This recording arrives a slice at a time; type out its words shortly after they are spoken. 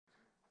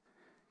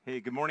Hey,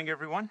 good morning,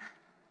 everyone. I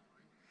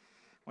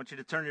want you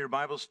to turn your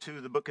Bibles to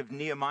the book of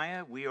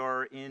Nehemiah. We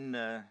are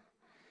in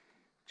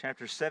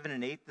chapter 7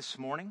 and 8 this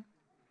morning.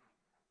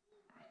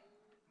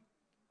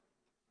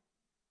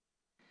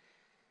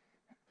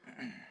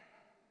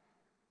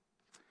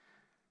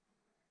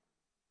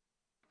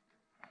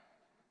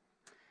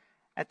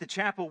 At the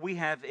chapel, we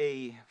have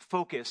a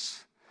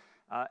focus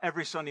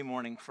every Sunday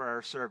morning for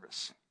our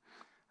service.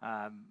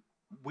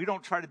 We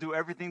don't try to do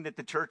everything that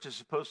the church is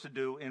supposed to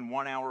do in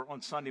 1 hour on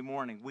Sunday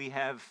morning. We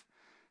have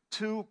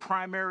two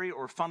primary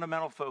or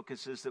fundamental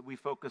focuses that we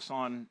focus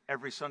on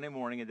every Sunday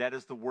morning, and that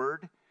is the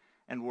Word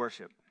and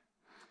worship.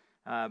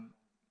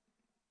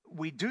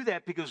 We do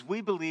that because we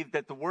believe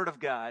that the Word of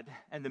God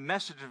and the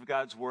message of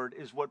God's Word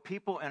is what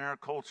people in our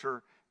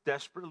culture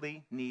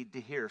desperately need to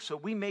hear. So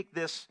we make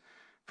this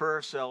for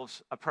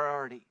ourselves a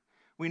priority.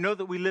 We know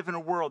that we live in a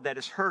world that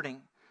is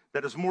hurting,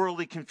 that is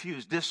morally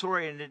confused,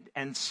 disoriented,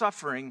 and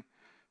suffering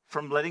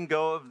from letting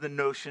go of the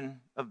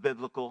notion of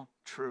biblical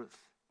truth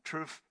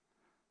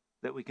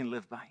that we can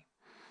live by.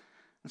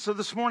 And so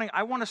this morning,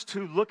 I want us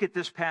to look at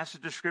this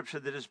passage of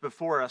Scripture that is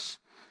before us.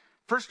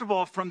 First of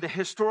all, from the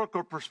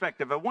historical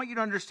perspective, I want you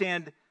to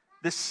understand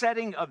the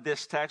setting of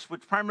this text,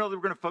 which primarily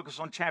we're going to focus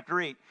on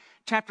chapter 8.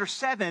 Chapter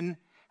 7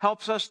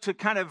 helps us to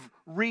kind of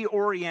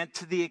reorient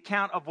to the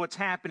account of what's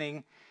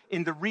happening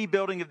in the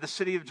rebuilding of the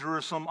city of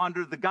Jerusalem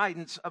under the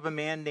guidance of a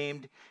man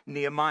named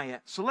Nehemiah.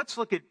 So let's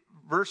look at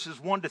verses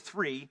 1 to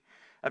 3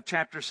 of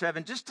chapter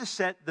 7, just to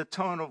set the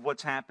tone of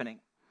what's happening.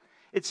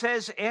 It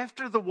says,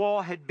 after the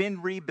wall had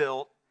been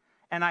rebuilt,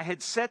 and I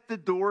had set the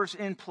doors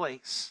in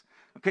place.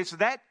 Okay, so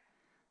that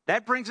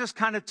brings us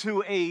kind of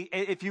to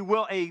if you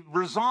will, a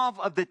resolve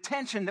of the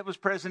tension that was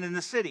present in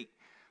the city.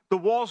 The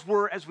walls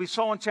were, as we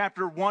saw in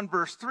chapter 1,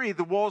 verse 3,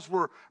 the walls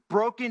were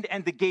broken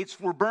and the gates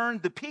were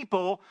burned. The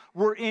people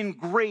were in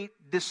great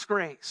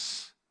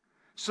disgrace.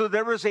 So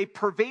there was a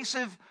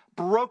pervasive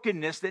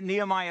brokenness that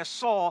Nehemiah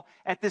saw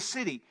at the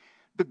city.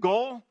 The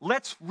goal,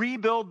 let's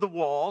rebuild the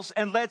walls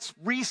and let's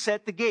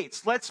reset the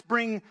gates. Let's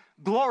bring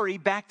glory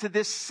back to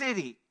this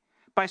city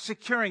by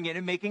securing it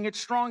and making it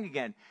strong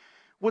again.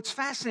 What's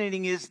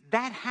fascinating is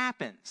that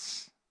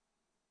happens.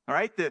 All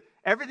right,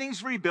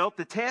 everything's rebuilt.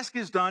 The task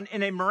is done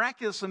in a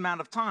miraculous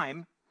amount of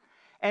time,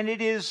 and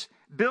it is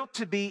built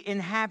to be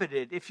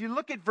inhabited. If you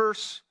look at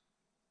verse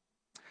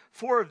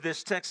 4 of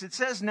this text, it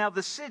says, now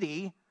the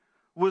city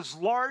was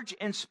large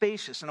and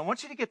spacious. And I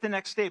want you to get the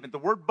next statement. The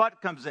word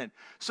but comes in.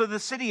 So the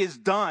city is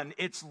done.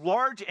 It's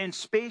large and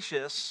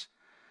spacious,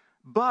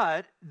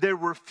 but there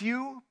were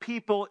few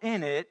people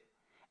in it,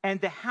 and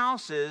the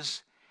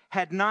houses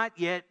had not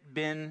yet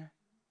been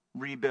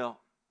rebuilt.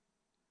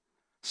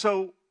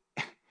 So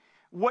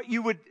what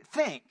you would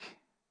think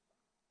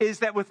is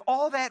that with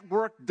all that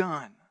work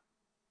done,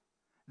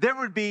 there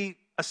would be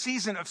a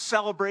season of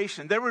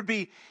celebration. There would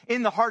be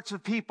in the hearts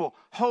of people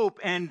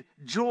hope and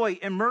joy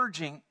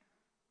emerging.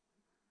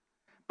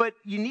 But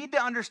you need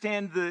to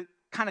understand the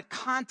kind of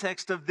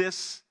context of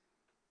this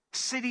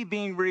city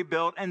being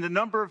rebuilt and the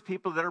number of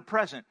people that are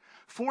present.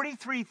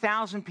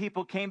 43,000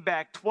 people came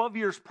back 12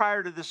 years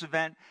prior to this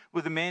event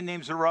with a man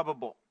named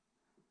Zerubbabel.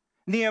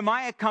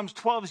 Nehemiah comes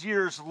 12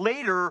 years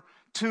later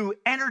to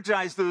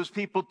energize those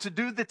people to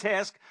do the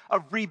task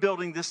of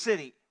rebuilding the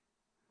city.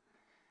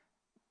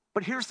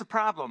 But here's the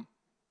problem.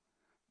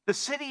 The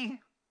city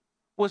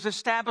was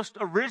established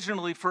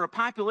originally for a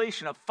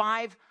population of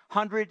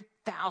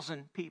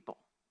 500,000 people.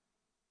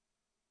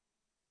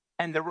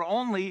 And there were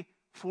only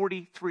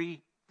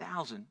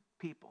 43,000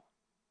 people.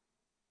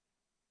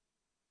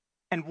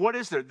 And what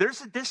is there?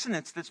 There's a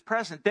dissonance that's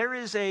present. There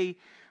is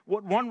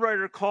what one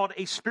writer called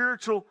a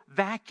spiritual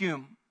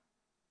vacuum.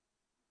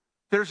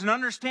 There's an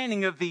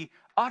understanding of the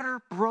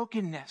utter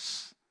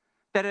brokenness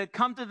that had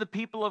come to the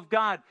people of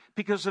God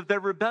because of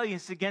their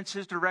rebellions against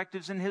his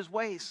directives and his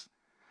ways.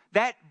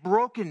 That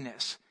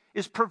brokenness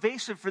is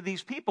pervasive for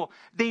these people.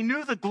 They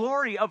knew the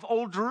glory of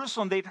Old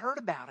Jerusalem. They'd heard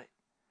about it.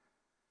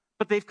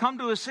 But they've come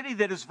to a city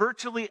that is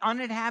virtually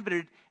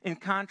uninhabited in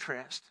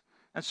contrast.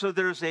 And so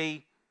there's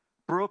a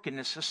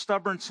brokenness, a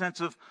stubborn sense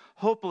of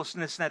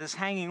hopelessness that is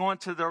hanging on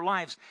to their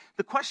lives.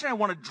 The question I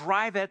want to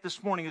drive at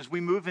this morning as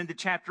we move into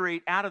chapter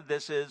 8 out of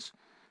this is,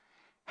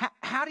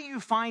 how do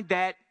you find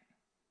that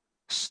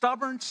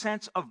stubborn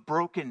sense of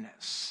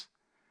brokenness,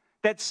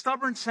 that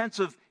stubborn sense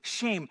of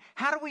shame?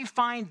 How do we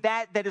find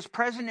that is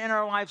present in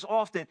our lives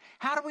often?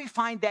 How do we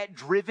find that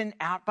driven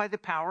out by the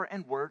power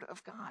and word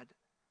of God?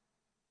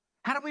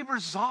 How do we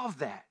resolve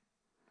that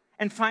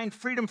and find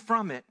freedom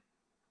from it?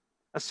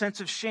 A sense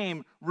of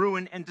shame,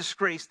 ruin, and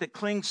disgrace that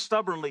clings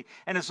stubbornly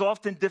and is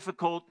often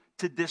difficult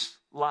to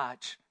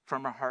dislodge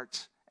from our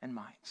hearts and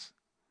minds.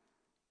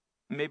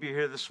 Maybe you're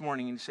here this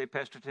morning and you say,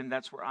 Pastor Tim,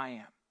 that's where I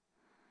am.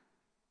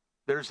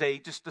 There's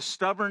just a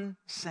stubborn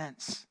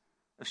sense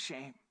of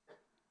shame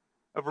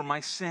over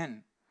my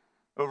sin,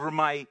 over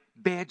my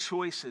bad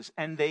choices,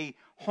 and they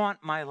haunt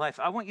my life.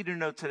 I want you to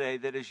know today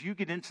that as you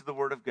get into the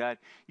Word of God,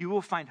 you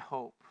will find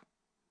hope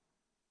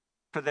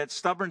for that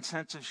stubborn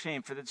sense of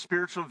shame, for that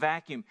spiritual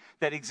vacuum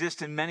that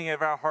exists in many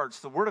of our hearts.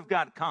 The Word of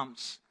God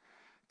comes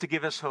to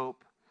give us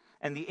hope.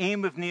 And the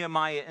aim of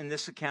Nehemiah in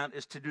this account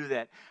is to do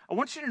that. I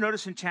want you to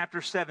notice in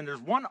chapter 7,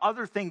 there's one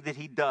other thing that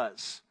he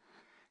does.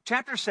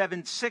 Chapter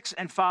 7, 6,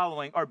 and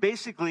following are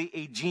basically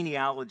a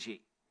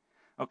genealogy.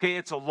 Okay,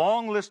 it's a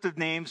long list of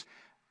names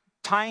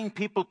tying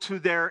people to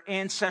their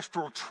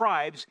ancestral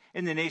tribes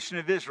in the nation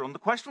of Israel. And the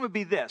question would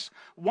be this: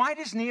 why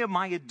does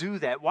Nehemiah do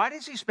that? Why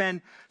does he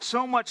spend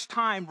so much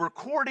time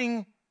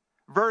recording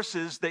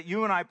verses that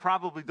you and I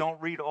probably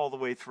don't read all the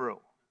way through?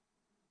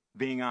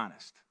 Being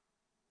honest.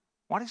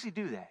 Why does he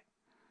do that?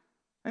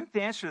 I think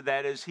the answer to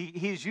that is he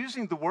is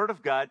using the Word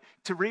of God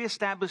to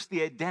reestablish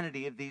the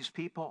identity of these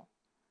people.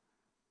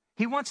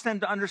 He wants them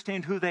to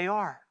understand who they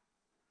are.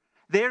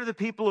 They're the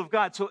people of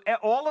God. So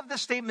all of the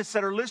statements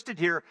that are listed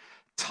here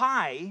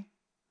tie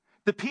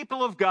the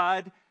people of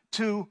God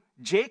to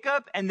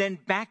Jacob and then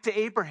back to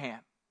Abraham.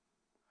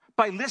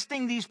 By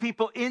listing these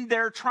people in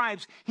their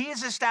tribes, he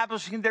is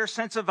establishing their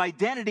sense of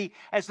identity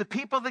as the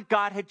people that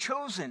God had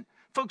chosen.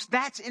 Folks,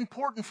 that's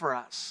important for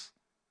us.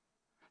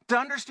 To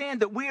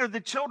understand that we are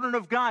the children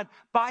of God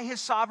by his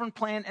sovereign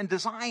plan and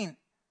design.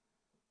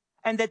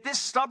 And that this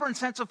stubborn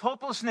sense of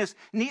hopelessness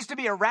needs to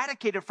be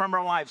eradicated from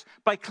our lives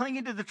by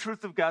clinging to the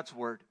truth of God's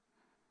word.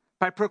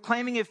 By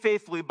proclaiming it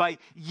faithfully, by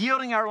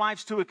yielding our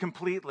lives to it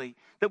completely.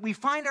 That we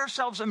find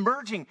ourselves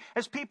emerging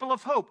as people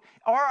of hope.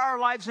 Are our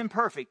lives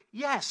imperfect?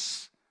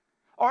 Yes.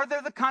 Are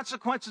there the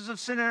consequences of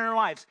sin in our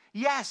lives?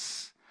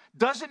 Yes.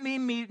 Does it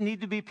mean we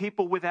need to be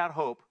people without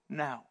hope?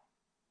 No.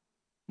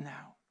 No.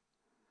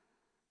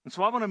 And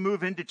so I want to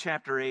move into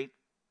chapter 8,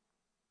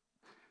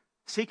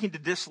 seeking to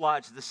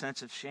dislodge the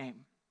sense of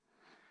shame.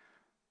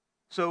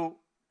 So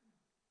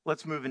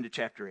let's move into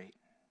chapter 8.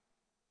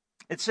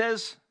 It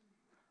says,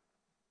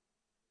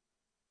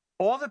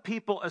 all the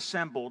people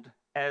assembled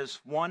as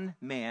one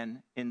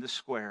man in the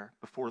square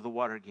before the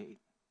water gate.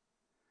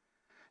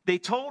 They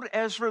told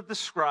Ezra the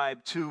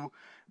scribe to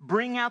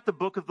bring out the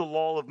book of the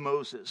law of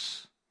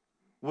Moses,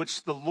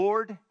 which the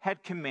Lord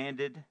had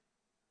commanded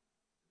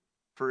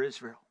for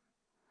Israel.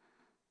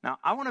 Now,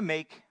 I want to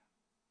make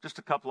just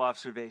a couple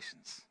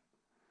observations.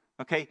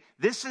 Okay,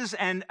 this is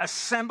an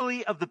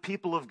assembly of the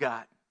people of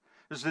God.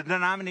 There's a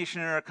denomination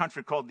in our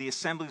country called the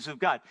Assemblies of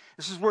God.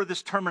 This is where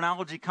this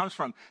terminology comes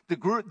from.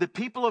 The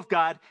people of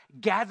God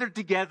gathered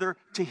together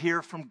to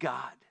hear from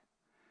God.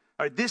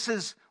 All right, this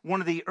is one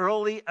of the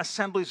early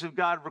assemblies of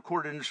God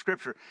recorded in the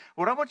scripture.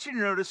 What I want you to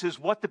notice is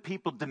what the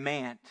people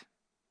demand.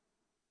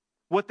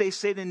 What they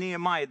say to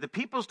Nehemiah. The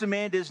people's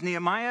demand is,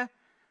 Nehemiah,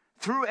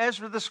 through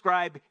Ezra the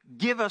scribe,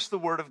 give us the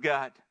word of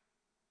God.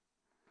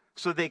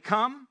 So they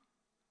come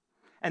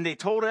and they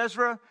told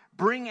Ezra,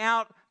 bring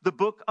out the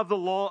book of the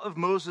law of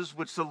Moses,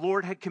 which the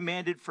Lord had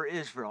commanded for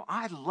Israel.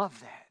 I love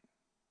that.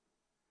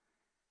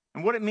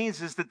 And what it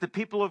means is that the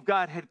people of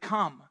God had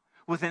come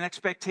with an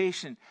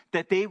expectation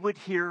that they would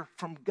hear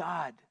from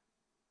God,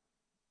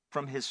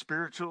 from his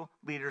spiritual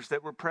leaders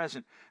that were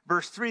present.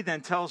 Verse 3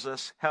 then tells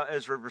us how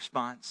Ezra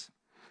responds.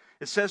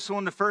 It says, so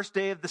on the first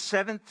day of the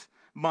 7th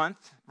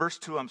month, verse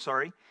 2,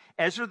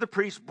 Ezra the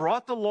priest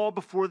brought the law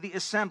before the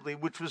assembly,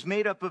 which was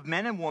made up of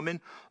men and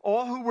women,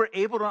 all who were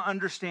able to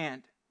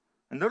understand.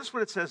 And notice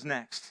what it says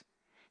next.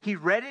 He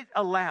read it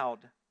aloud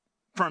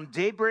from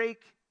daybreak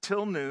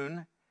till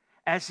noon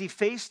as he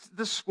faced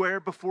the square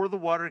before the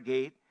water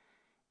gate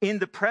in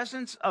the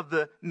presence of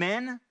the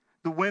men,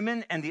 the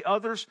women, and the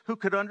others who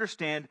could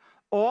understand.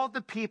 All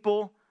the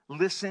people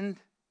listened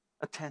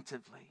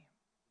attentively.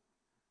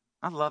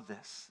 I love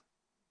this.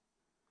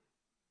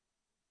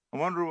 I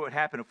wonder what would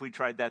happen if we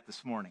tried that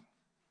this morning.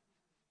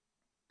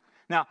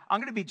 Now, I'm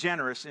going to be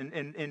generous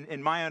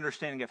in my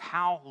understanding of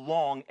how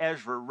long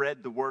Ezra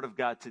read the word of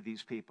God to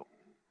these people.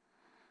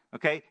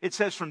 Okay? It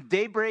says from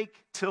daybreak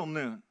till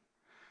noon.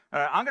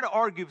 I'm going to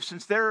argue,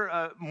 since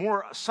they're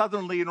more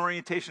southerly in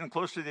orientation and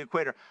closer to the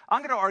equator, I'm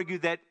going to argue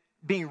that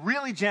being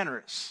really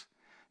generous,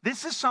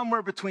 this is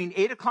somewhere between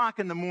 8 o'clock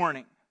in the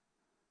morning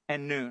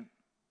and noon.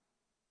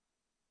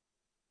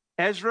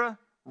 Ezra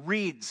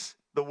reads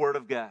the word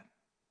of God.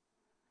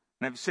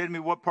 And if you say to me,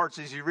 what parts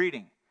is he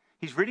reading?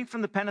 He's reading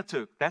from the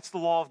Pentateuch. That's the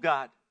law of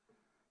God.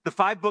 The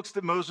 5 books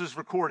that Moses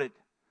recorded.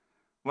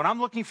 When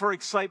I'm looking for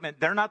excitement,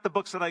 they're not the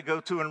books that I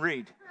go to and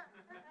read.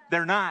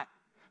 They're not.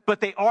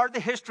 But they are the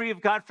history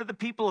of God for the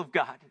people of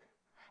God.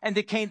 And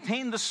they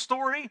contain the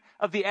story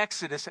of the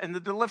Exodus and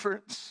the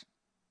deliverance.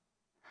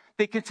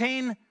 They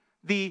contain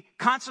the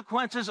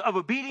consequences of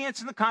obedience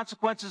and the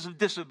consequences of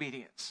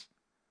disobedience.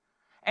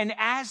 And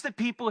as the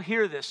people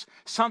hear this,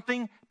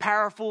 something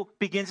powerful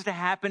begins to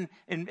happen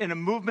in a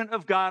movement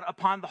of God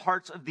upon the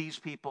hearts of these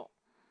people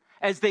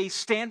as they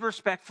stand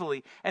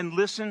respectfully and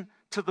listen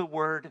to the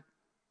word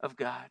of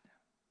God.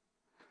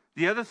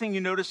 The other thing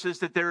you notice is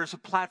that there is a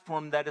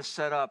platform that is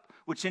set up,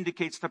 which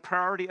indicates the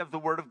priority of the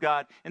word of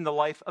God in the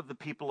life of the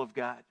people of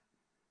God.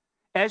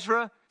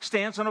 Ezra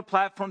stands on a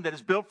platform that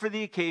is built for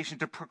the occasion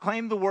to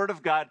proclaim the word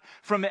of God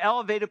from an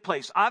elevated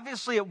place.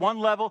 Obviously, at one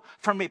level,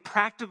 from a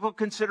practical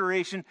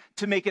consideration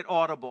to make it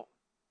audible.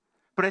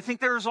 But I think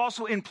there is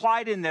also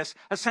implied in this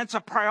a sense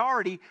of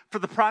priority for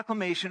the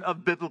proclamation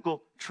of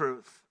biblical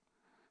truth.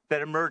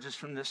 that emerges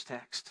from this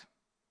text.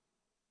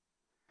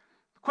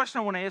 The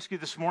question I want to ask you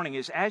this morning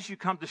is, as you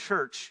come to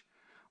church,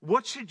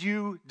 what should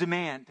you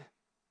demand?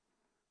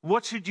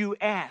 What should you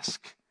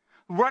ask?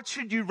 What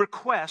should you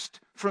request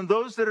from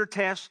those that are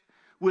tasked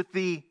with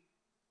the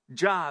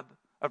job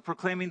of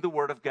proclaiming the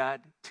word of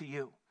God to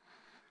you?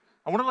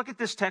 I want to look at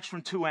this text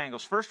from two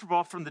angles. First of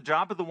all, from the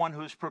job of the one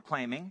who is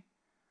proclaiming,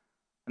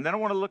 and then I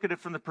want to look at it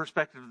from the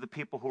perspective of the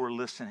people who are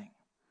listening.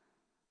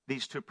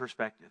 These two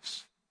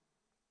perspectives.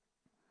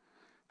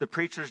 The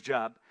preacher's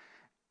job.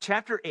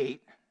 Chapter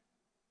 8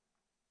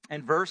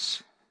 and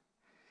verse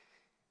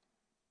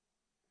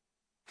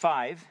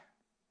 5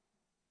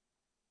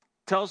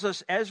 tells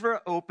us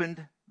Ezra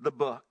opened the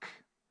book.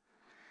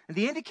 And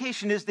the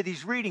indication is that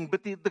he's reading,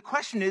 but the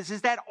question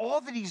is that all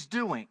that he's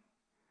doing?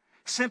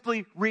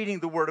 Simply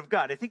reading the word of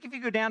God. I think if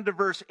you go down to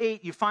verse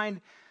 8, you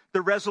find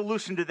the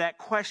resolution to that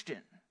question.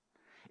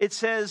 It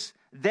says,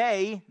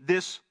 they,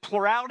 this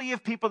plurality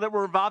of people that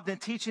were involved in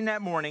teaching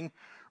that morning,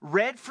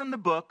 read from the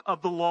book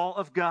of the law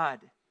of God.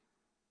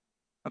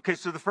 Okay,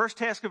 so the first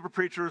task of a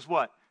preacher is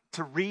what?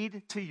 To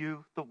read to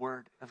you the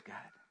word of God.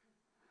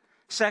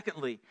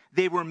 Secondly,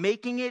 they were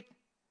making it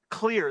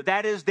clear.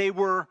 That is, they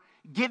were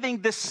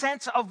giving the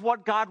sense of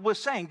what God was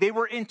saying. They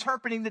were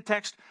interpreting the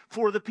text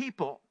for the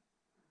people.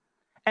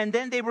 And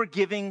then they were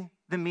giving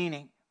the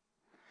meaning.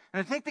 And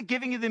I think the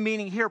giving of the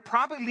meaning here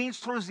probably leans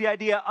towards the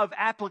idea of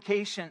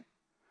application.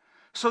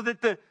 So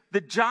that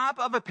the job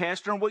of a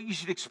pastor and what you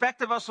should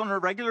expect of us on a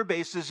regular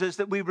basis is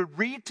that we would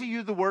read to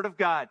you the word of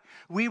God.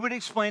 We would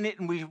explain it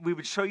and we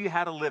would show you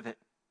how to live it.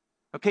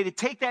 Okay, to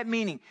take that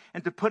meaning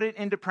and to put it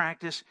into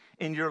practice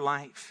in your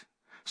life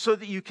so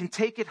that you can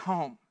take it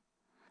home,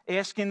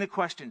 asking the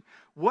question,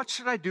 what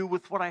should I do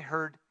with what I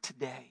heard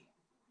today?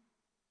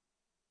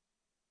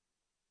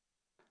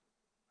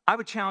 I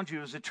would challenge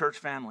you as a church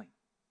family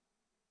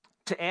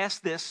to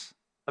ask this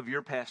of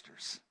your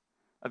pastors,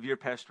 of your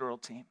pastoral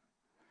team,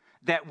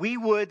 that we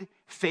would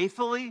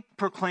faithfully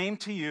proclaim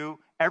to you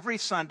every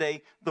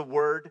Sunday the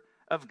word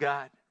of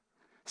God.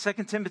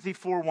 2 Timothy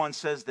 4:1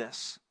 says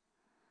this.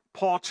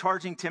 Paul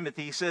charging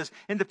Timothy, he says,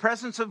 in the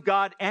presence of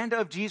God and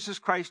of Jesus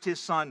Christ, his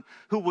son,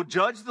 who will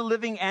judge the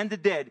living and the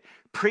dead,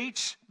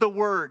 preach the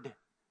word.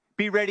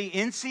 Be ready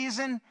in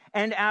season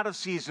and out of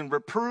season.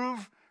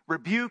 Reprove,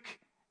 rebuke,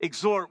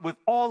 exhort with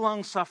all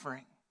long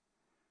suffering.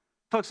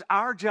 Folks,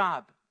 our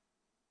job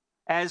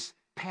as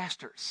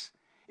pastors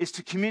is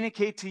to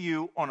communicate to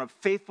you on a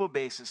faithful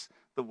basis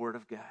the word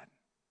of God.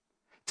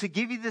 To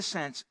give you the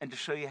sense and to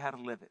show you how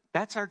to live it.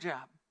 That's our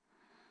job.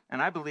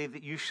 And I believe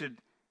that you should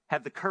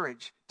have the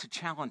courage to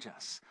challenge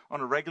us on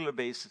a regular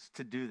basis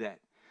to do that.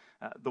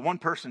 The one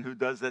person who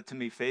does that to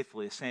me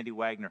faithfully is Sandy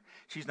Wagner.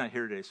 She's not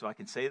here today, so I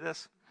can say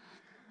this.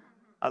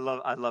 I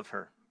love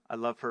her. I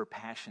love her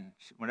passion.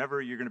 Whenever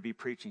you're going to be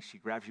preaching, she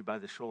grabs you by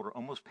the shoulder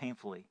almost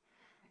painfully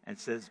and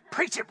says,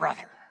 preach it,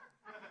 brother.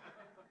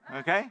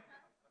 Okay?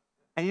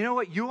 And you know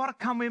what? You ought to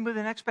come in with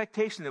an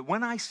expectation that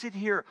when I sit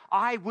here,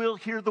 I will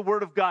hear the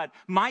word of God.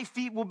 My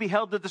feet will be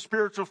held to the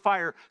spiritual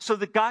fire so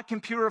that God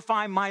can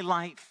purify my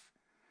life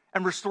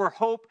and restore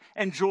hope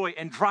and joy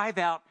and drive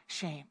out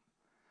shame.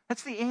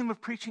 That's the aim of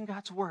preaching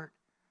God's word.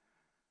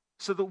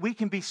 So that we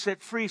can be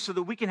set free, so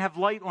that we can have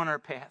light on our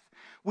path.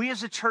 We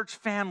as a church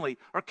family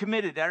are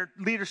committed, our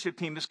leadership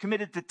team is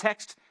committed to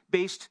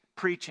text-based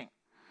preaching.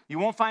 You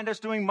won't find us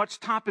doing much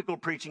topical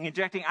preaching,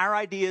 injecting our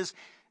ideas,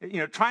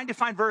 trying to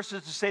find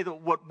verses to say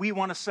what we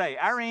want to say.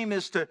 Our aim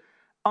is to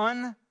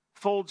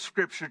unfold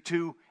Scripture,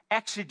 to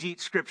exegete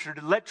Scripture,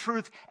 to let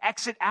truth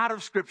exit out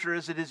of Scripture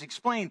as it is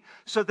explained,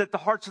 so that the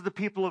hearts of the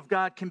people of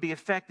God can be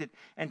affected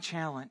and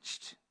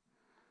challenged.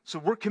 So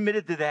we're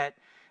committed to that.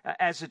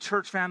 As a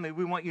church family,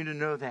 we want you to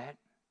know that.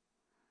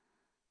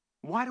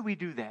 Why do we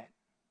do that?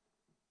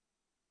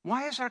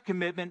 Why is our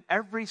commitment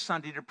every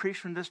Sunday to preach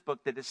from this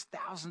book that is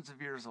thousands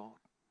of years old?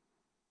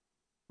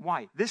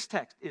 Why? This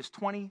text is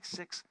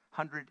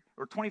 2,600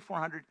 or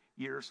 2,400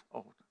 years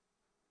old.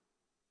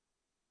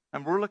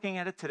 And we're looking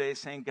at it today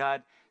saying,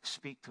 God,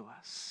 speak to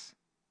us.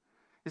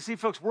 You see,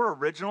 folks, we're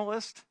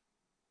originalists.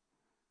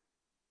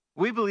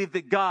 We believe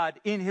that God,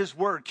 in his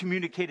word,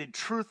 communicated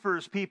truth for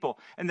his people.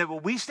 And that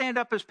when we stand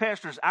up as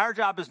pastors, our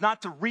job is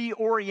not to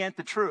reorient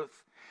the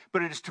truth,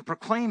 but it is to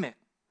proclaim it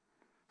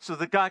so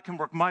that God can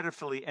work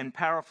mightily and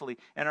powerfully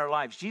in our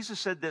lives. Jesus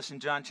said this in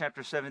John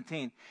chapter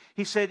 17.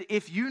 He said,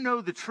 if you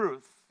know the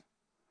truth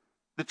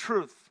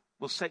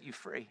will set you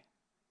free.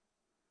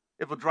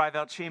 It will drive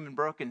out shame and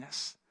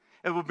brokenness.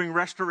 It will bring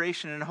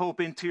restoration and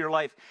hope into your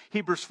life.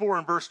 Hebrews 4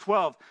 and verse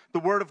 12, the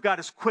word of God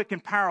is quick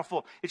and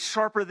powerful. It's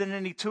sharper than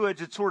any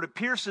two-edged sword. It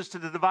pierces to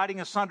the dividing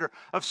asunder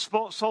of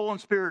soul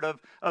and spirit,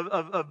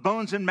 of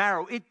bones and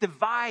marrow. It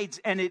divides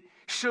and it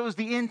shows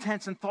the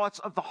intents and thoughts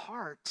of the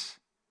heart.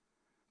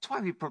 That's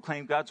why we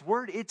proclaim God's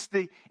word. It's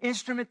the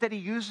instrument that he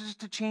uses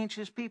to change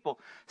his people.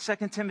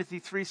 2 Timothy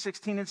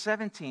 3:16 and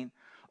 17.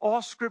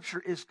 All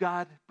scripture is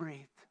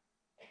God-breathed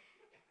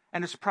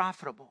and it's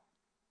profitable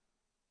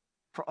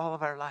for all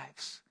of our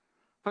lives.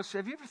 Folks,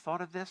 have you ever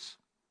thought of this?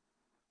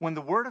 When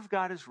the word of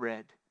God is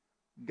read,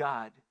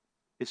 God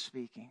is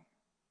speaking.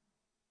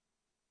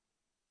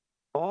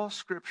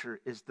 Scripture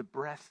is the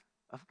breath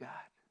of God.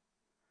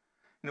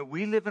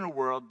 We live in a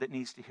world that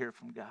needs to hear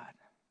from God.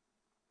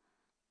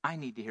 I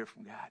need to hear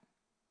from God.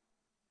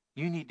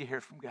 You need to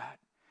hear from God.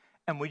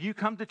 And when you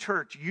come to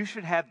church, you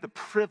should have the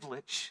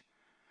privilege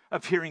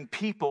of hearing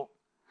people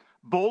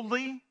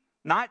boldly,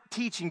 not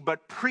teaching,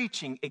 but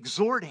preaching,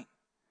 exhorting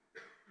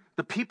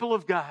the people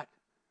of God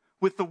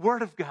with the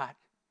Word of God,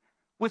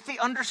 with the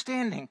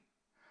understanding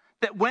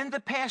that when the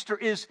pastor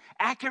is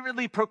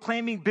accurately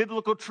proclaiming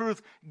biblical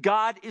truth,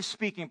 God is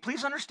speaking.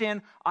 Please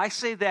understand, I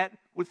say that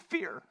with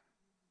fear.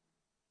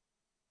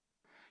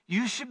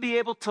 You should be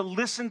able to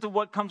listen to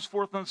what comes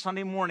forth on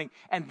Sunday morning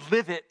and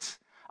live it.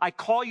 I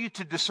call you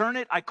to discern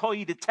it. I call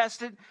you to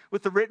test it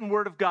with the written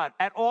Word of God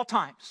at all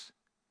times.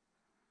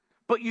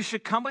 But you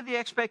should come with the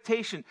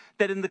expectation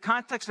that in the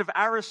context of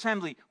our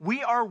assembly,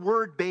 we are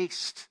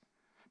word-based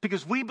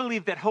because we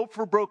believe that hope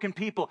for broken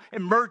people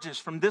emerges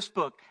from this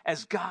book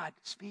as God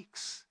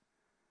speaks.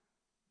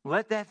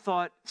 Let that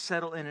thought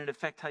settle in and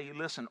affect how you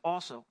listen.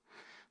 Also,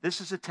 this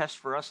is a test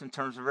for us in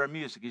terms of our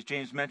music, as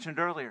James mentioned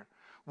earlier.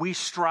 We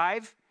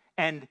strive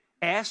and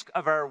ask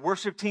of our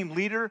worship team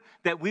leader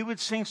that we would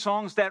sing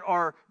songs that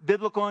are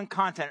biblical in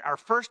content. Our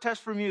first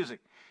test for music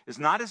is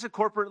not is it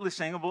corporately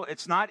singable.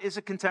 It's not is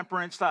it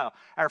contemporary style.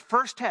 Our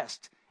first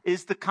test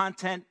is the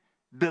content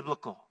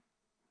biblical.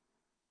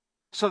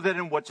 So that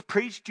in what's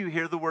preached, you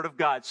hear the Word of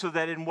God. So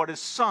that in what is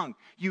sung,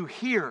 you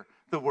hear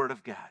the Word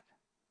of God.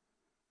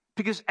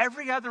 Because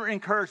every other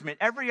encouragement,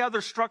 every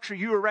other structure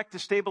you erect to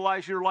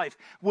stabilize your life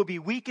will be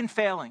weak and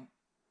failing.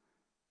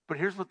 But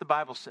here's what the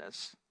Bible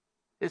says.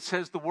 It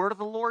says the word of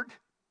the Lord,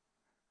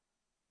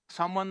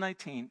 Psalm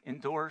 119,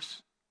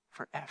 endures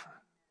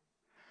forever.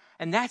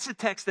 And that's a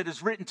text that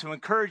is written to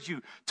encourage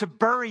you to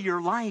bury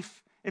your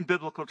life in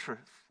biblical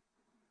truth.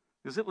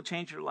 Because it will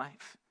change your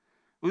life.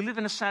 We live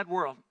in a sad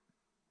world.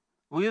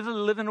 We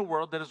live in a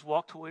world that has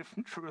walked away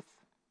from truth.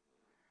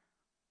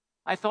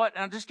 I thought,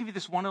 and I'll just give you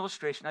this one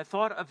illustration. I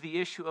thought of the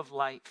issue of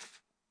life.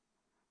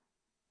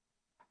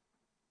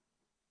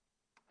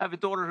 I have a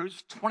daughter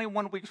who's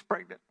 21 weeks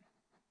pregnant.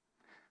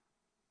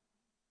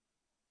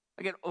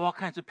 I get all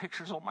kinds of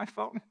pictures on my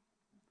phone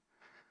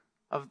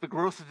of the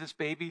growth of this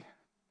baby.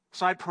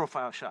 Side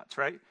profile shots,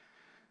 right?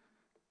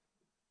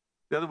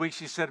 The other week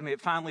she said to me,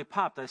 it finally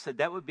popped. I said,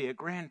 that would be a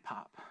grand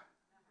pop.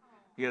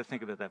 You got to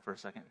think about that for a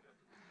second.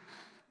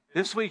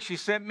 This week she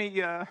sent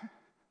me,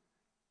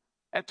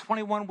 at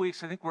 21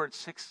 weeks, I think we're at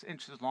 6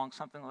 inches long,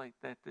 something like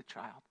that, the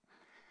child.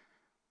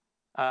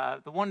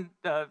 One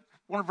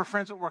of her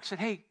friends at work said,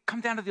 hey, come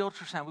down to the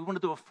ultrasound. We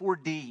want to do a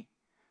 4D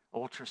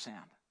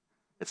ultrasound.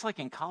 It's like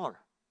in color.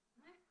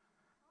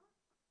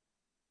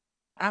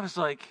 And I was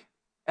like,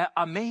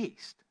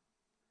 amazed.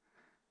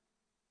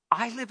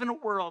 I live in a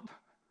world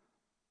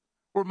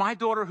where my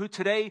daughter, who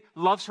today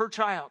loves her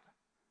child,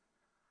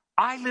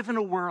 I live in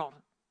a world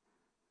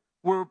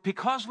where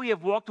because we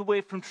have walked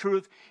away from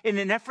truth in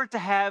an effort to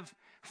have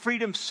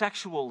freedom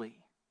sexually,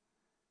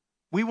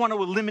 we want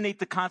to eliminate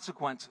the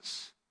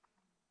consequences.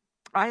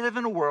 I live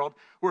in a world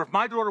where if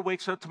my daughter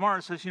wakes up tomorrow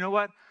and says, you know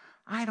what,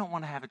 I don't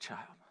want to have a child.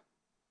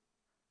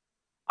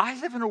 I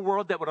live in a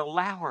world that would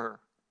allow her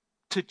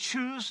to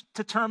choose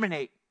to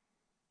terminate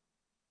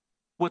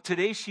what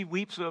today she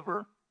weeps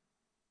over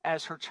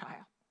as her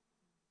child.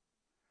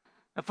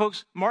 Now,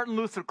 folks, Martin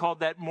Luther called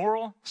that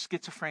moral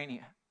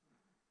schizophrenia.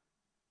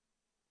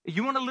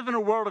 You want to live in a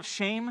world of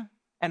shame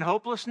and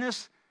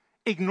hopelessness?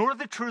 Ignore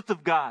the truth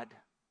of God.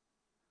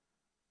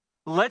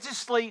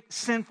 Legislate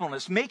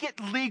sinfulness. Make it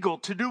legal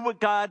to do what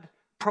God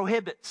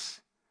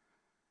prohibits.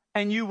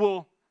 And you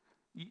will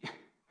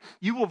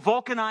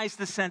vulcanize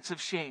the sense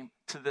of shame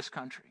to this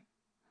country.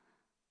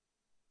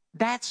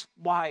 That's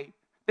why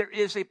there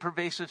is a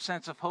pervasive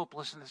sense of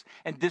hopelessness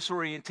and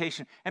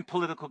disorientation and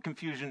political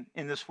confusion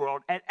in this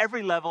world at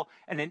every level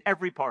and in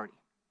every party.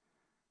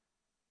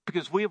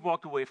 Because we have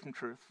walked away from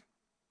truth.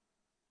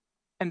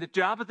 And the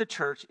job of the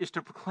church is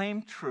to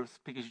proclaim truth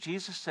because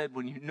Jesus said,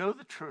 when you know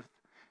the truth,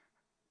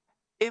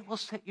 it will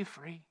set you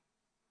free.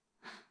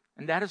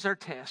 And that is our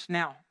task.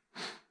 Now,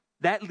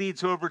 that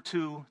leads over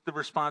to the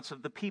response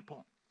of the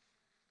people.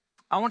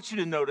 I want you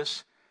to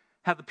notice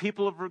how the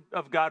people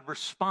of God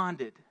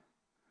responded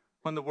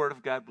when the word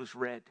of God was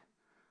read.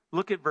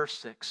 Look at verse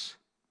 6.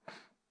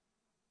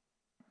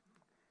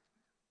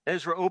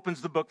 Ezra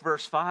opens the book,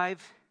 verse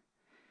 5.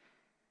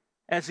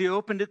 As he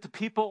opened it, the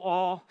people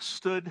all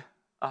stood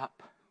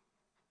up.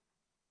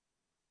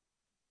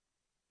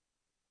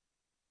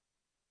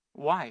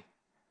 Why?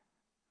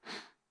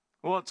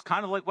 Well, it's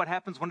kind of like what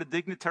happens when a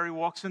dignitary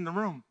walks in the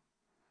room.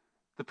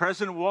 The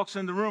president walks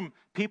in the room.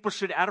 People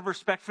should, out of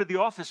respect for the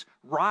office,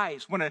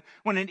 rise. When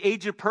an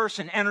aged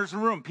person enters the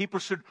room, people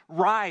should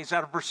rise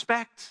out of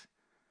respect.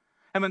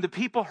 And when the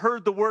people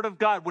heard the word of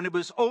God, when it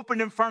was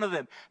opened in front of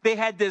them, they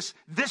had this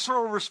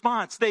visceral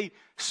response. They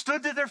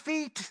stood to their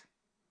feet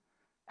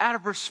out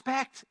of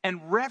respect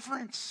and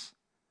reverence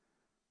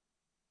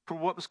for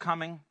what was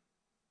coming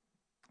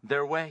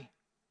their way.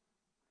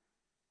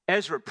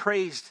 Ezra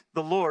praised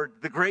the Lord,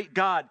 the great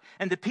God,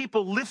 and the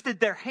people lifted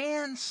their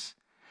hands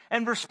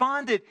and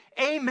responded,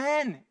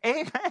 amen,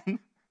 amen. Do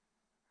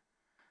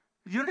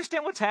you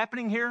understand what's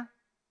happening here?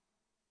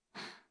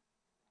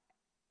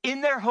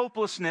 In their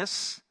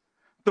hopelessness,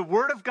 the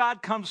word of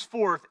God comes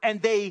forth,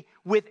 and they,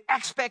 with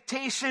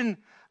expectation,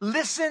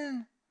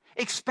 listen,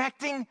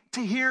 expecting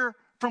to hear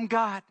from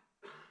God.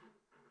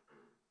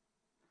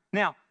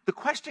 Now, the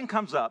question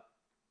comes up,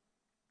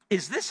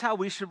 is this how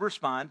we should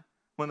respond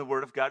when the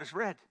word of God is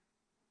read?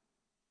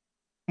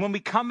 When we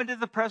come into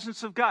the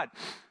presence of God?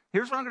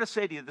 Here's what I'm going to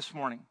say to you this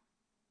morning.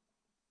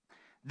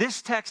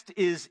 This text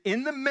is,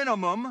 in the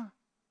minimum,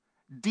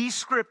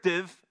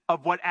 descriptive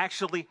of what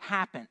actually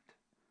happened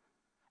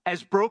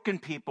as broken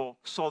people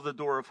saw the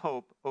door of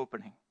hope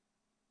opening.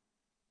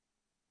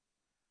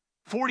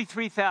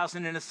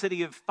 43,000 in a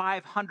city of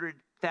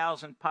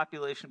 500,000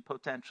 population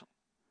potential.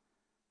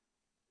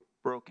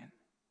 Broken.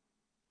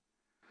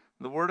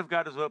 The word of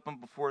God is open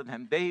before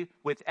them. They,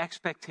 with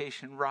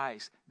expectation,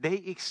 rise. They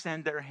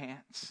extend their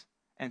hands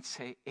and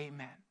say,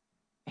 amen,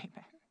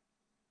 amen.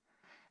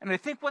 And I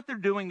think what they're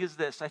doing is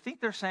this. I think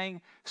they're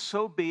saying,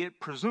 so be it,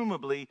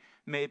 presumably,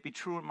 may it be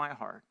true in my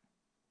heart.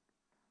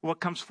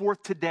 What comes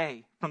forth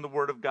today from the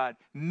word of God,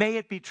 may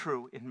it be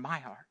true in my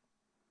heart.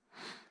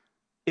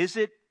 Is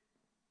it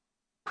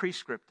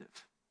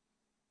prescriptive?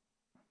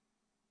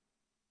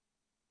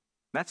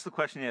 That's the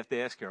question you have to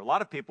ask here. A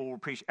lot of people will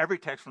preach every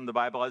text from the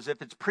Bible as if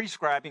it's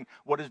prescribing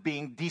what is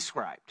being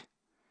described.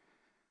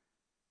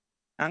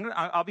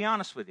 I'll be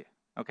honest with you,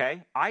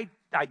 okay? I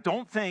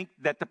don't think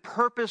that the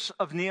purpose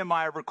of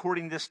Nehemiah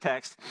recording this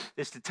text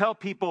is to tell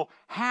people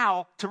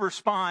how to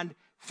respond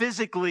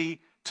physically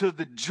to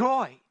the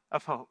joy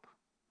of hope.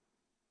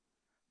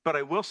 But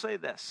I will say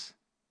this.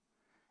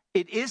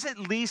 It is at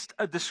least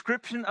a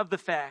description of the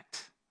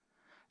fact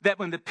that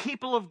when the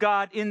people of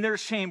God in their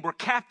shame were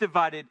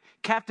captivated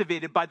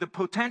by the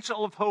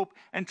potential of hope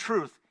and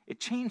truth, it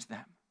changed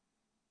them.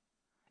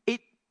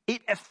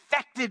 It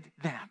affected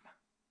them.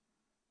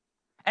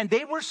 And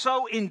they were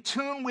so in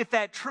tune with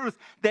that truth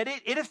that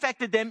it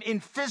affected them in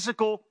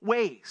physical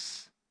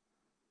ways.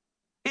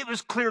 It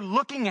was clear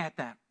looking at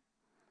them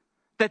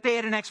that they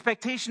had an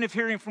expectation of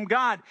hearing from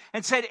God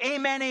and said,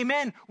 amen,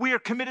 amen. We are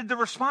committed to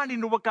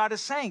responding to what God is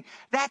saying.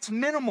 That's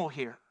minimal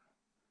here.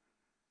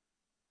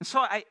 And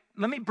so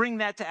let me bring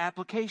that to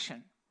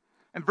application.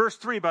 In verse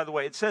 3, by the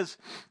way, it says,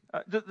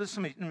 let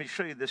me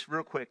show you this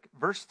real quick.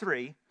 Verse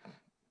 3,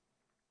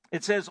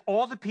 it says,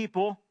 all the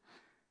people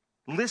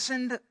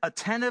listened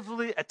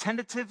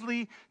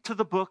attentively to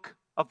the book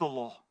of the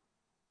law.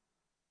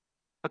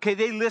 Okay,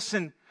 they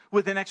listened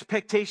with an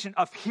expectation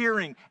of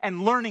hearing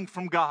and learning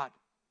from God.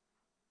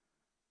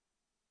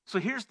 So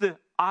here's the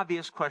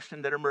obvious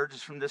question that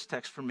emerges from this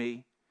text for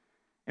me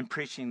in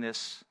preaching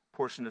this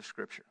portion of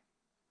Scripture.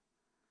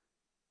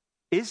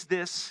 Is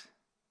this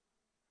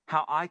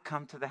how I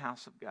come to the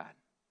house of God?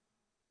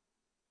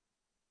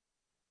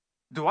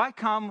 Do I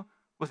come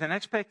with an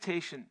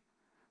expectation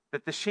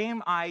that the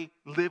shame I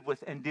live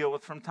with and deal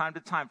with from time to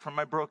time, from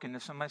my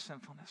brokenness and my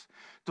sinfulness,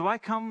 do I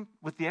come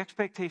with the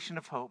expectation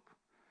of hope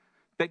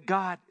that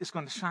God is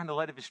going to shine the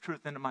light of his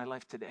truth into my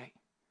life today?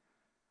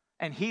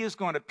 And he is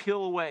going to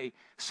peel away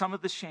some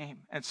of the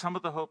shame and some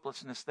of the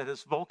hopelessness that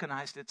has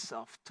vulcanized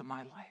itself to my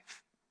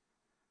life.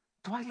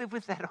 Do I live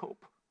with that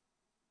hope?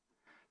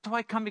 Do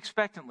I come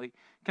expectantly?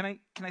 Can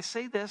I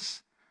say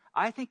this?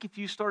 I think if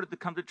you started to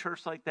come to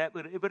church like that,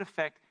 it would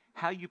affect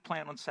how you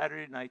plan on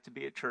Saturday night to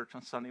be at church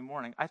on Sunday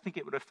morning. I think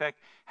it would affect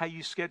how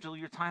you schedule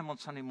your time on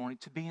Sunday morning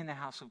to be in the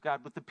house of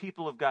God with the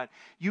people of God.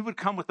 You would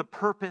come with a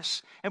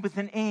purpose and with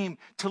an aim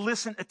to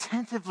listen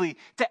attentively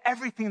to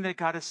everything that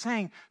God is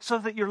saying so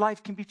that your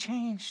life can be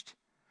changed.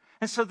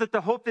 And so that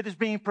the hope that is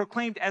being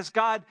proclaimed as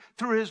God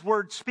through his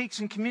word speaks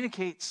and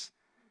communicates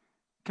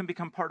can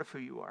become part of who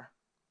you are.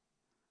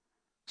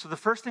 So the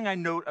first thing I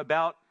note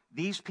about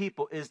these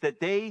people is that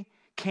they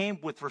came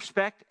with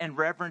respect and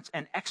reverence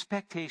and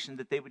expectation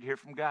that they would hear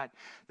from God.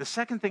 The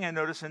second thing I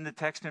notice in the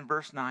text in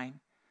verse 9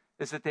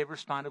 is that they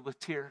responded with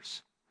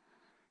tears.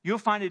 You'll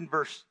find it in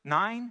verse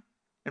 9,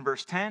 in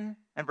verse 10,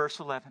 and verse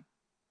 11,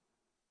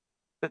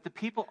 that the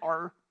people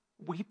are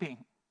weeping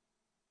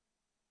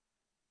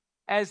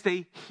as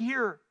they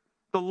hear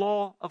the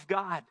law of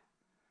God.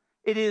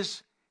 It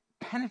is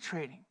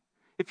penetrating.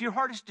 If your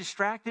heart is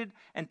distracted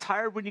and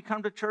tired when you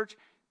come to church,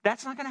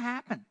 that's not going to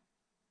happen.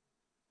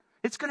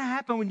 It's going to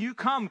happen when you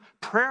come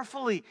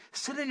prayerfully,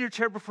 sit in your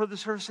chair before the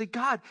service, say,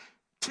 God,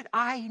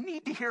 I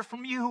need to hear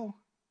from you.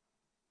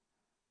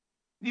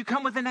 You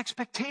come with an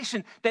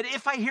expectation that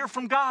if I hear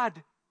from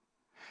God,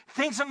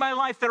 things in my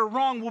life that are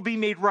wrong will be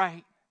made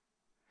right.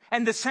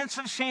 And the sense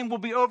of shame will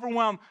be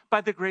overwhelmed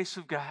by the grace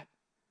of God.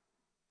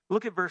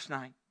 Look at verse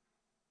 9.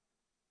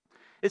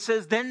 It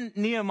says, then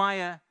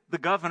Nehemiah, the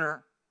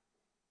governor,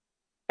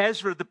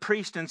 Ezra, the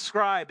priest and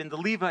scribe, and the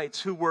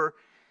Levites who were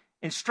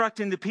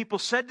instructing the people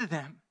said to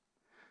them,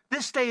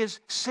 this day is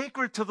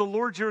sacred to the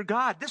Lord your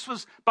God. This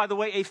was, by the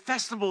way, a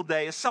festival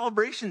day, a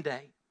celebration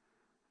day.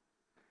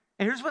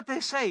 And here's what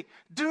they say.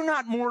 Do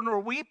not mourn or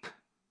weep.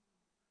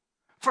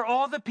 For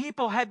all the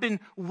people had been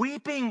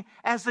weeping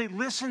as they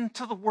listened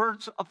to the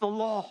words of the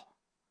law.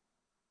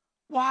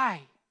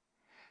 Why?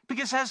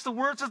 Because as the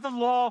words of the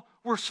law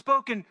were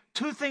spoken,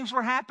 two things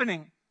were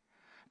happening.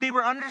 They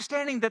were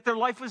understanding that their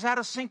life was out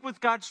of sync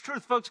with God's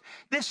truth. Folks,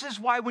 this is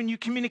why when you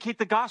communicate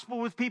the gospel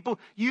with people,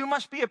 you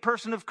must be a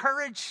person of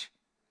courage.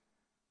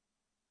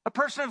 A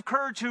person of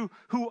courage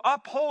who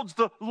upholds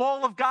the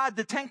law of God,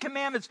 the Ten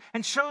Commandments,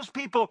 and shows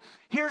people,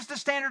 here's the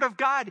standard of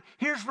God.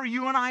 Here's where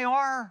you and I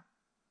are.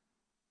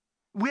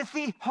 With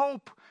the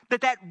hope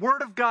that that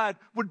word of God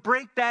would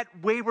break that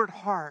wayward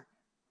heart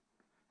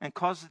and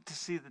cause it to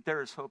see that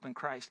there is hope in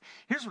Christ.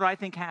 Here's what I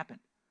think happened.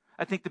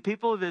 I think the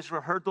people of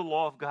Israel heard the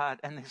law of God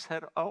and they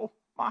said, oh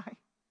my.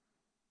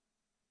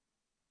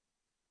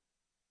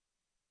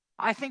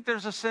 I think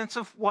there's a sense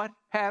of what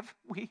have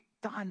we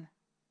done?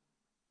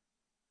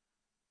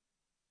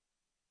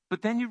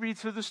 But then you read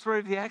through the story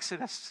of the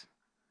Exodus,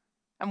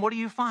 and what do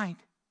you find?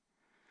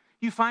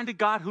 You find a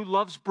God who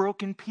loves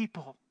broken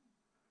people,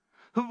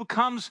 who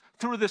comes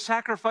through the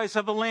sacrifice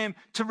of a lamb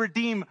to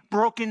redeem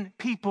broken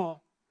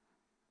people.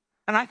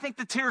 And I think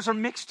the tears are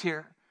mixed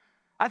here.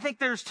 I think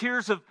there's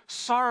tears of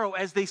sorrow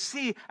as they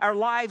see our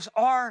lives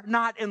are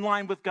not in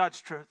line with God's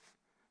truth.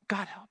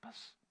 God help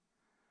us.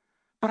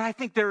 But I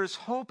think there is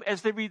hope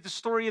as they read the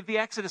story of the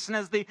Exodus and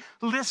as they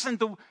listen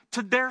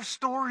to their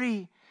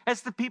story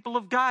as the people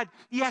of God.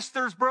 Yes,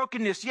 there's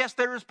brokenness. Yes,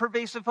 there is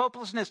pervasive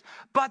hopelessness,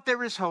 but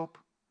there is hope.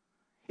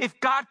 If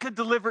God could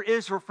deliver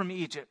Israel from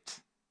Egypt,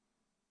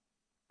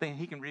 then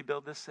he can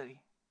rebuild this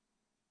city.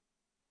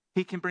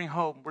 He can bring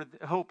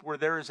hope where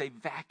there is a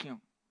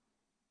vacuum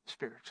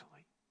spiritually.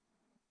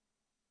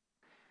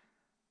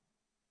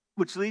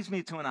 Which leads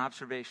me to an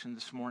observation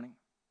this morning.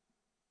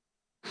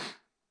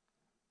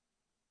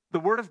 The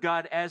word of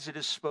God as it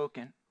is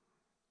spoken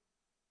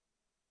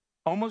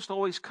almost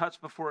always cuts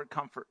before it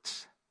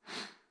comforts.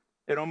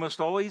 It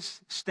almost always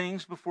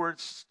stings before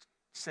it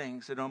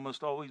sings. It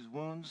almost always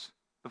wounds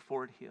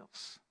before it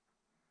heals.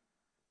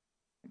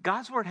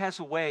 God's word has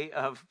a way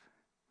of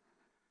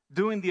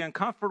doing the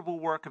uncomfortable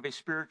work of a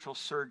spiritual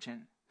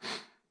surgeon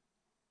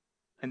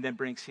and then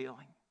brings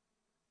healing.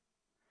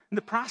 And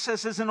the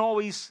process isn't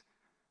always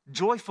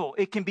joyful.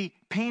 It can be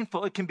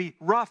painful. It can be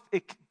rough,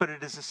 but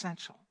it is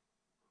essential.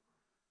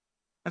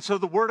 And so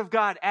the word of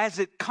God, as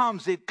it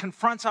comes, it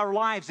confronts our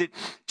lives. It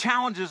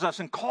challenges us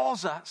and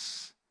calls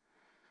us,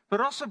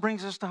 but also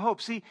brings us to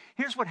hope. See,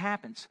 here's what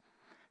happens.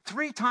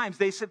 3 times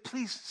they said,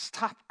 please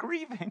stop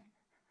grieving.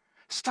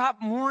 Stop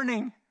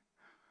mourning.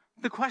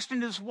 The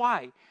question is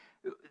why?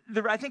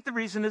 I think the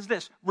reason is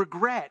this.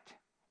 Regret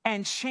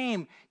and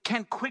shame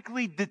can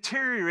quickly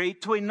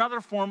deteriorate to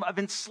another form of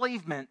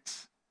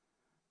enslavement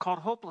called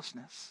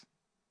hopelessness.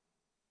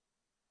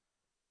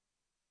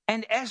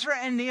 And Ezra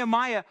and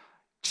Nehemiah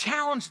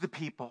challenged the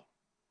people.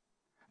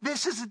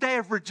 This is a day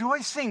of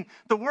rejoicing.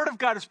 The word of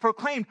God is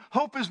proclaimed.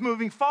 Hope is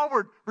moving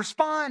forward.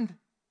 Respond.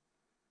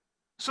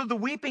 So the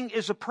weeping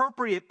is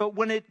appropriate, but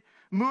when it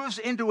moves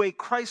into a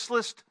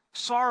Christless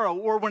sorrow,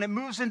 or when it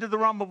moves into the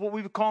realm of what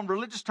we would call in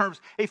religious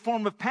terms, a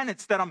form of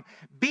penance, that I'm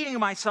beating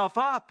myself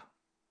up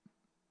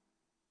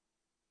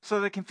so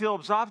that I can feel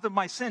absolved of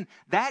my sin,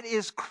 that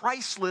is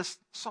Christless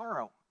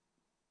sorrow.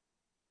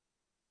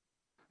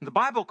 The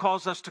Bible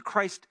calls us to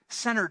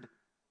Christ-centered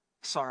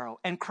sorrow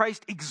and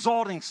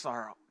Christ-exalting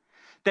sorrow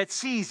that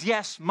sees,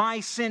 yes,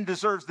 my sin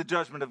deserves the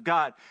judgment of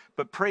God,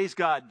 but praise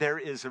God, there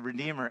is a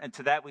Redeemer. And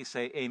to that we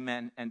say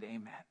amen and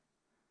amen.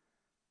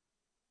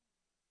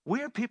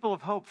 We are people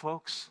of hope,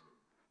 folks.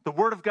 The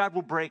word of God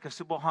will break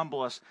us. It will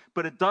humble us,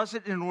 but it does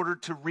it in order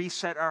to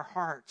reset our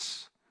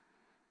hearts.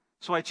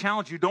 So I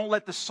challenge you, don't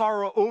let the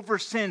sorrow over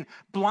sin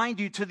blind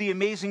you to the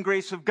amazing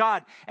grace of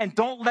God. And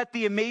don't let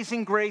the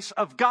amazing grace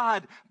of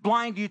God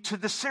blind you to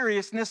the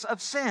seriousness of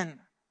sin.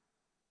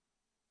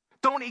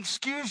 Don't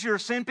excuse your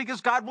sin because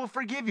God will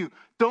forgive you.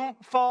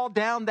 Don't fall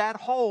down that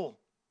hole.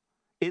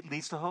 It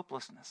leads to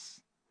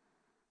hopelessness.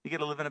 You got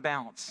to live in a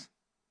balance.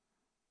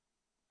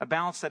 A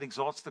balance that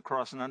exalts the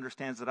cross and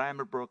understands that I am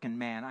a broken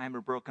man, I am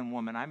a broken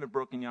woman, I am a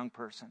broken young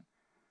person.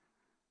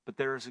 But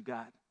there is a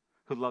God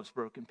who loves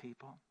broken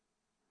people,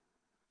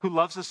 who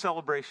loves a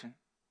celebration.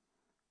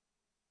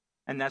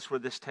 And that's where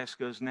this text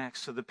goes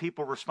next. So the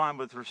people respond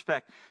with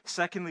respect.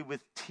 Secondly,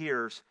 with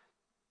tears.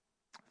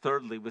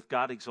 Thirdly, with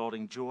God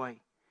exalting joy.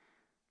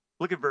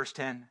 Look at verse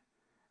 10.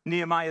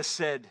 Nehemiah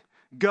said,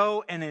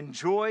 go and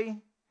enjoy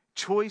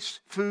choice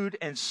food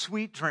and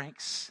sweet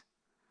drinks.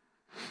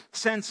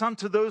 Send some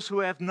to those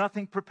who have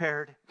nothing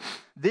prepared.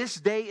 This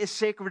day is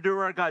sacred to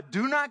our God.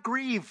 Do not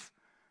grieve.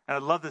 And I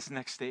love this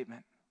next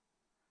statement.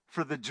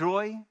 For the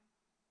joy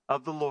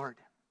of the Lord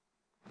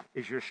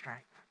is your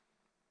strength.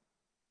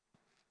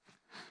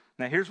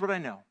 Now here's what I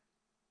know.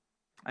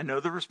 I know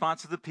the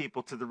response of the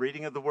people to the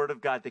reading of the word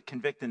of God that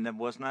convicted them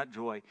was not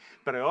joy.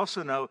 But I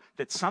also know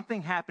that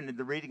something happened in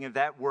the reading of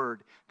that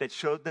word that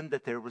showed them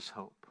that there was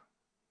hope.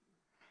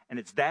 And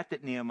it's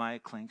that Nehemiah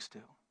clings to.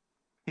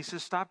 He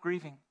says, stop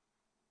grieving.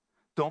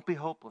 Don't be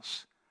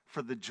hopeless.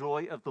 For the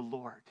joy of the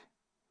Lord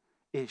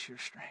is your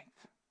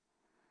strength.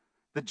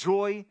 The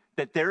joy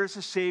that there is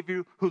a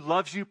Savior who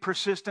loves you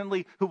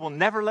persistently, who will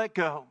never let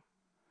go.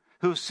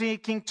 who's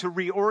seeking to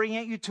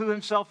reorient you to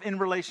himself in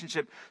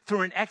relationship.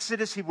 Through an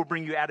exodus, he will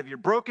bring you out of your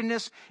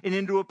brokenness and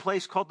into a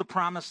place called the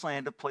promised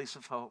land, a place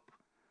of hope.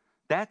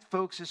 That,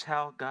 folks, is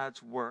how God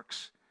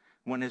works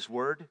when his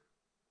word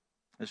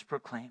is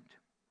proclaimed.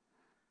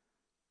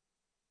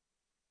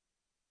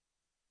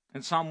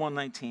 In Psalm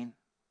 119,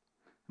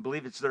 I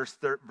believe it's verse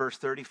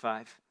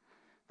 35,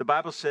 the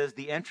Bible says,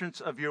 the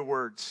entrance of your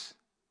words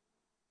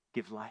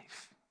give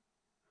life.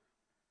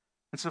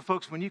 And so,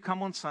 folks, when you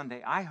come on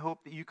Sunday, I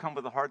hope that you come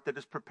with a heart that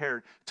is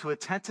prepared to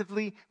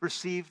attentively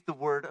receive the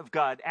word of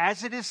God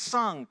as it is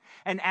sung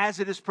and as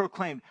it is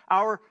proclaimed.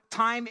 Our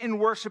time in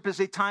worship is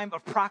a time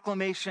of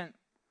proclamation.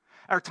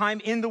 Our time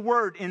in the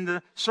word, in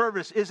the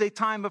service, is a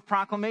time of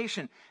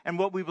proclamation. And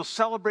what we will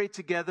celebrate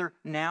together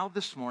now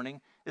this morning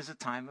is a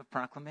time of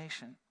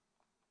proclamation.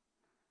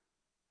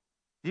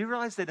 Do you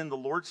realize that in the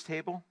Lord's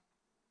table,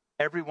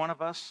 every one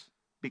of us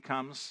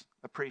becomes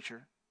a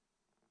preacher?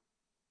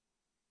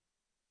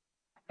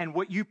 And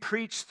what you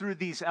preach through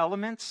these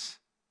elements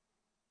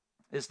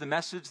is the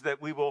message that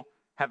we will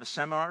have a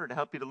seminar to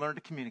help you to learn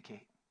to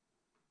communicate.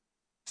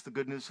 It's the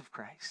good news of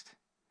Christ.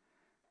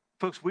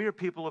 Folks, we are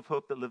people of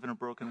hope that live in a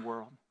broken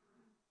world.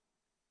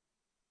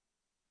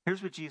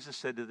 Here's what Jesus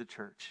said to the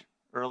church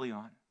early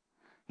on.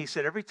 He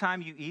said, every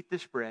time you eat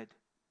this bread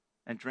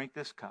and drink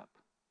this cup,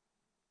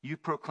 you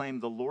proclaim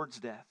the Lord's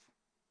death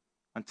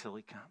until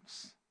he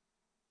comes.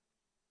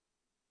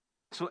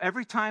 So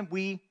every time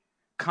we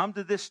come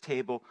to this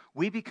table,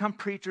 we become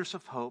preachers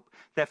of hope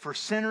that for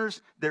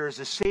sinners there is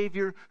a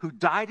Savior who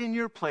died in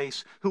your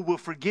place, who will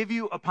forgive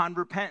you upon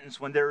repentance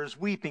when there is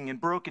weeping and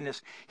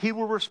brokenness. He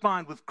will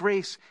respond with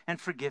grace and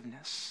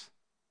forgiveness.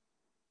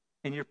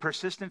 In your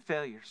persistent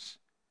failures,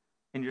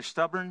 in your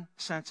stubborn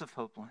sense of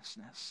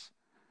hopelessness,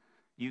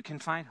 you can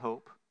find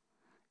hope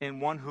in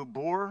one who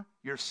bore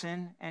your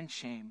sin and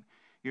shame,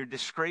 your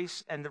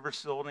disgrace and the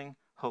resulting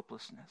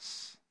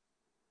hopelessness,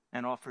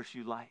 and offers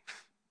you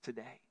life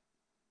today.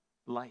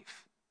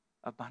 Life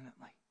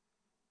abundantly.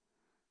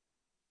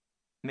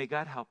 May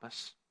God help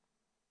us.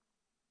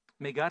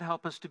 May God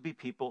help us to be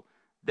people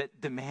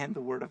that demand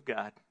the word of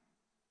God.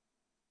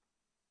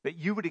 That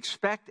you would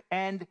expect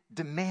and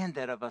demand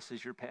that of us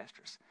as your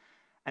pastors.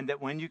 And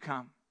that when you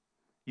come,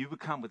 you would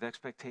come with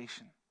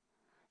expectation.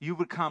 You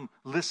would come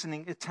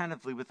listening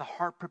attentively with a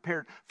heart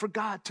prepared for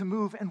God to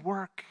move and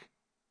work.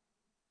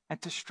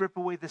 And to strip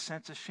away the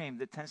sense of shame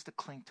that tends to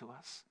cling to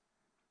us.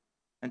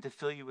 And to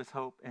fill you with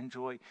hope and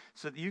joy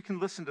so that you can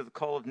listen to the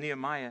call of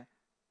Nehemiah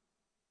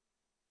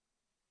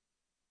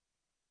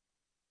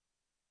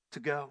to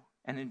go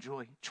and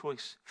enjoy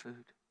choice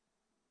food.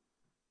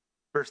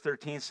 Verse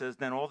 13 says,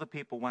 then all the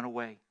people went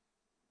away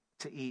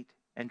to eat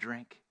and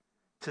drink,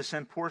 to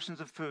send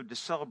portions of food, to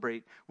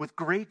celebrate with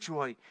great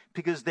joy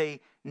because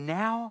they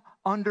now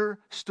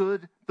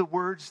understood the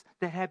words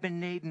that had been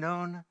made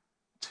known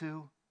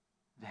to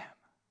them.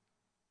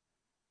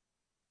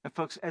 And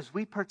folks, as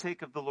we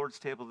partake of the Lord's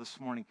table this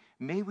morning,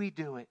 may we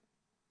do it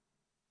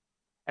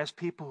as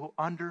people who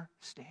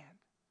understand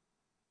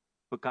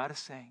what God is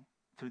saying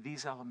through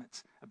these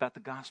elements about the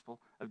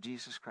gospel of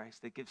Jesus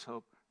Christ that gives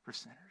hope for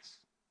sinners.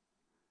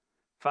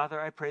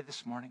 Father, I pray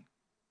this morning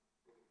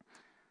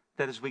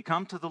that as we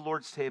come to the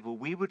Lord's table,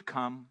 we would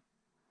come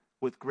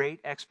with great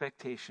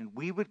expectation.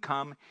 We would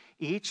come,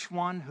 each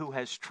one who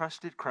has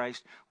trusted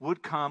Christ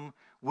would come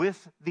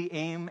with the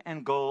aim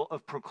and goal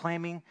of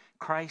proclaiming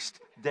Christ's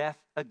death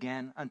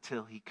again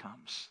until he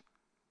comes.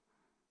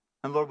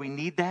 And Lord, we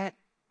need that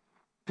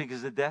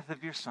because the death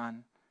of your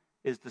Son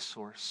is the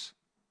source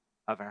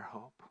of our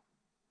hope.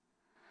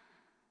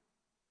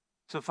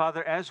 So,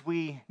 Father, as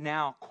we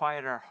now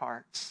quiet our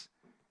hearts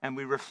and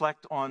we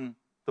reflect on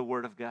the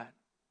Word of God,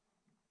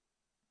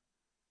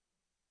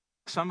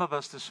 some of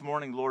us this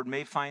morning, Lord,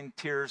 may find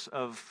tears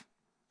of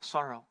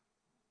sorrow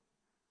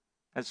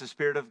as the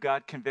Spirit of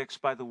God convicts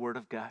by the Word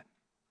of God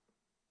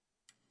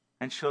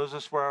and shows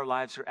us where our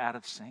lives are out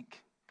of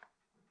sync.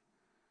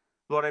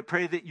 Lord, I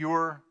pray that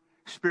your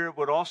Spirit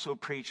would also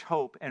preach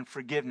hope and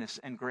forgiveness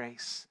and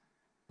grace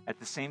at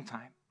the same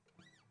time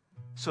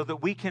so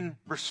that we can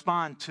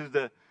respond to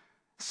the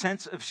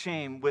sense of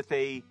shame with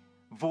a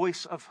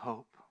voice of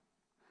hope.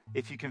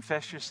 If you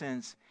confess your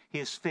sins, he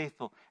is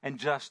faithful and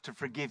just to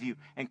forgive you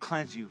and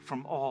cleanse you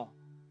from all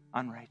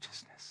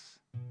unrighteousness.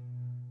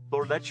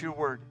 Lord, let your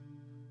word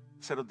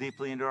settle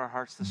deeply into our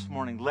hearts this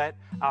morning. Let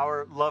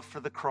our love for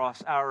the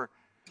cross, our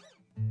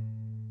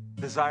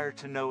desire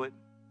to know it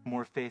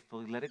more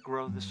faithfully, let it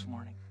grow this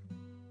morning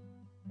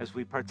as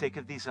we partake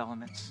of these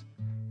elements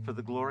for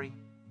the glory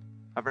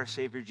of our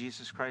Savior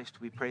Jesus Christ.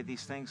 We pray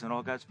these things, and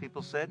all God's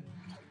people said,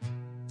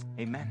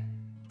 amen.